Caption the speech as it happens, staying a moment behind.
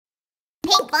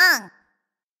Pinkfong.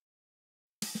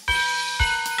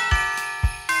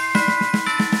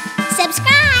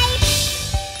 Subscribe!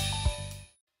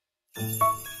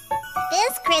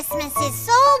 This Christmas is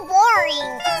so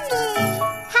boring.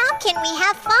 How can we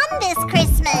have fun this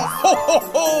Christmas? Ho, ho,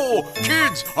 ho!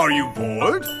 Kids, are you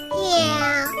bored?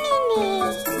 Yeah.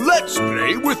 Let's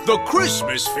play with the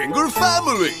Christmas Finger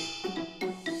family.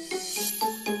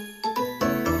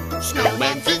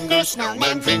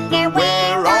 Snowman Finger,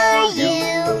 where are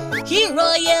you? Here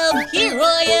I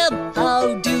am,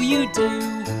 how do you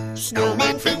do?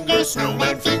 Snowman Finger,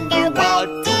 what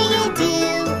do you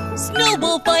do?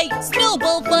 Snowball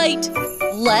fight,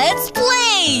 let's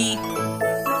play!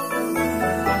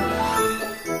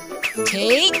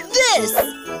 Take this!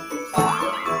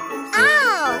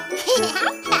 Oh!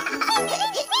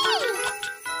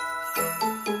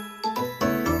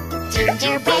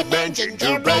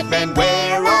 Gingerbread Man,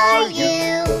 where are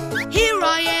you? Here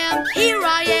I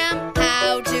am,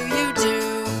 how do you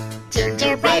do?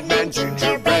 Gingerbread Man,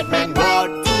 what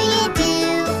do you do?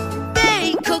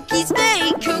 Bake cookies,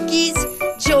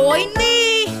 join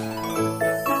me!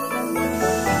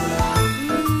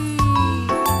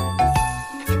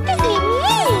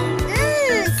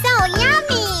 So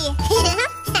yummy!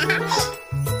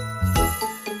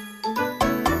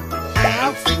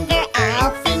 Our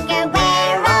finger,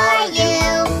 where are you?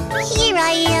 Here I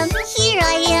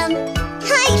am.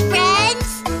 Hi, friends!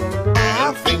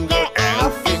 Our finger,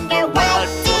 what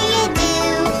do you do?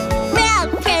 Wrap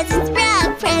presents,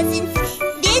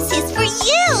 this is for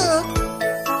you!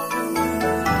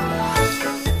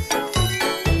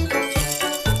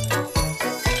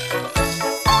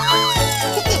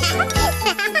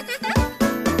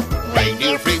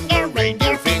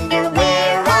 Reindeer finger,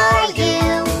 where are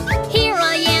you? Here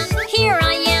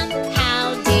I am,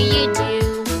 how do you do?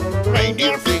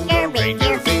 Reindeer finger,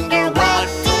 what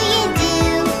do you do?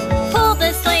 Pull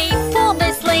the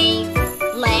sleigh,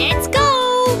 let's go!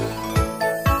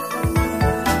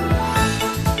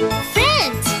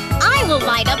 Friends, I will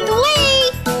light up the way!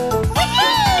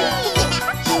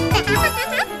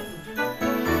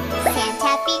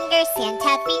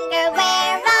 Santa Finger,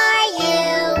 where are you?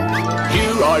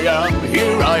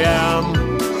 Here I am.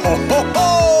 Ho, ho, ho!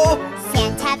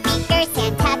 Santa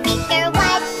Finger,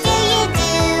 what do you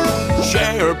do?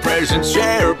 Share presents,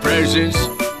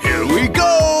 here we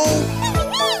go!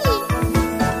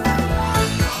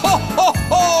 Ho, ho,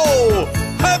 ho!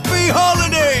 Happy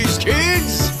holidays,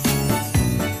 kids!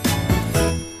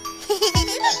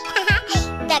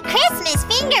 The Christmas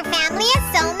Finger family is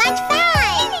so much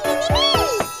fun!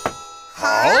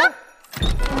 Huh?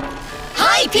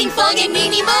 Hi, Pinkfong and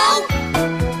Minnie Mo!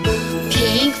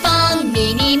 Pinkfong,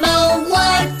 Minnie Mo,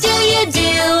 what do you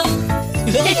do?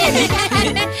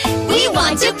 We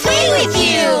want to play with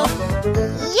you!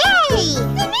 Yay!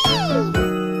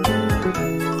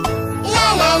 La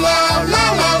la la la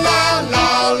la la la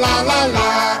la la la.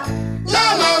 La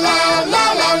la la la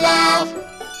la la.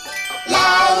 La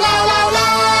la la la.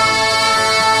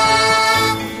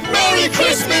 Merry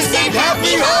Christmas and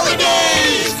Happy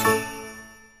Holidays!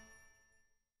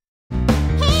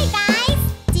 Hey guys!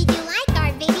 Did you like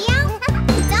our video?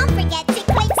 Don't forget to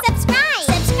click subscribe!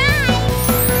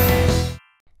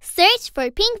 Search for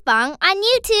Pinkfong on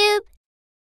YouTube.